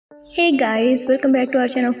Hey guys, welcome back to our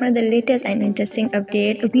channel for the latest and interesting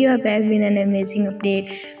update. We are back with an amazing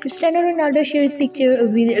update. Cristiano Ronaldo shares picture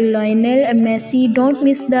with Lionel Messi. Don't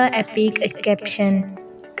miss the epic caption.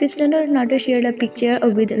 Cristiano Ronaldo shared a picture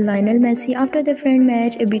with Lionel Messi after the friend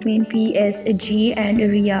match between PSG and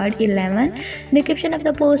Riyadh XI. The caption of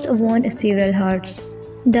the post won several hearts.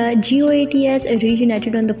 The GOATs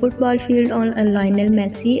reunited on the football field on Lionel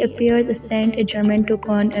Messi appears sent German took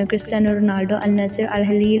on Cristiano Ronaldo Al Nassr Al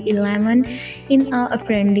Hilal 11 in a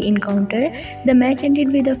friendly encounter. The match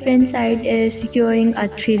ended with the French side securing a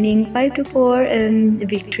thrilling 5-4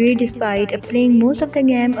 victory despite playing most of the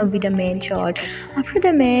game with a main shot. After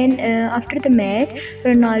the match,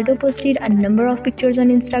 Ronaldo posted a number of pictures on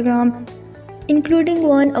Instagram, including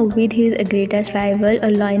one with his greatest rival,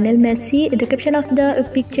 Lionel Messi. The caption of the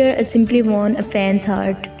picture simply won a fan's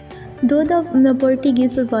heart. Though the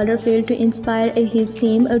Portuguese footballer failed to inspire his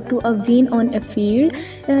team to a win on a field,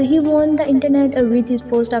 he won the internet with his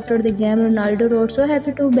post after the game. Ronaldo wrote, "So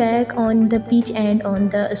happy to be back on the pitch and on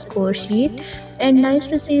the score sheet, and nice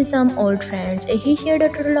to see some old friends." He shared a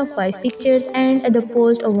total of 5 pictures, and the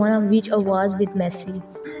post, one of which was with Messi.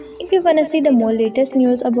 If you wanna see the more latest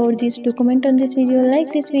news about this, do comment on this video,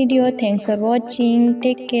 like this video. Thanks for watching.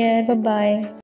 Take care. Bye bye.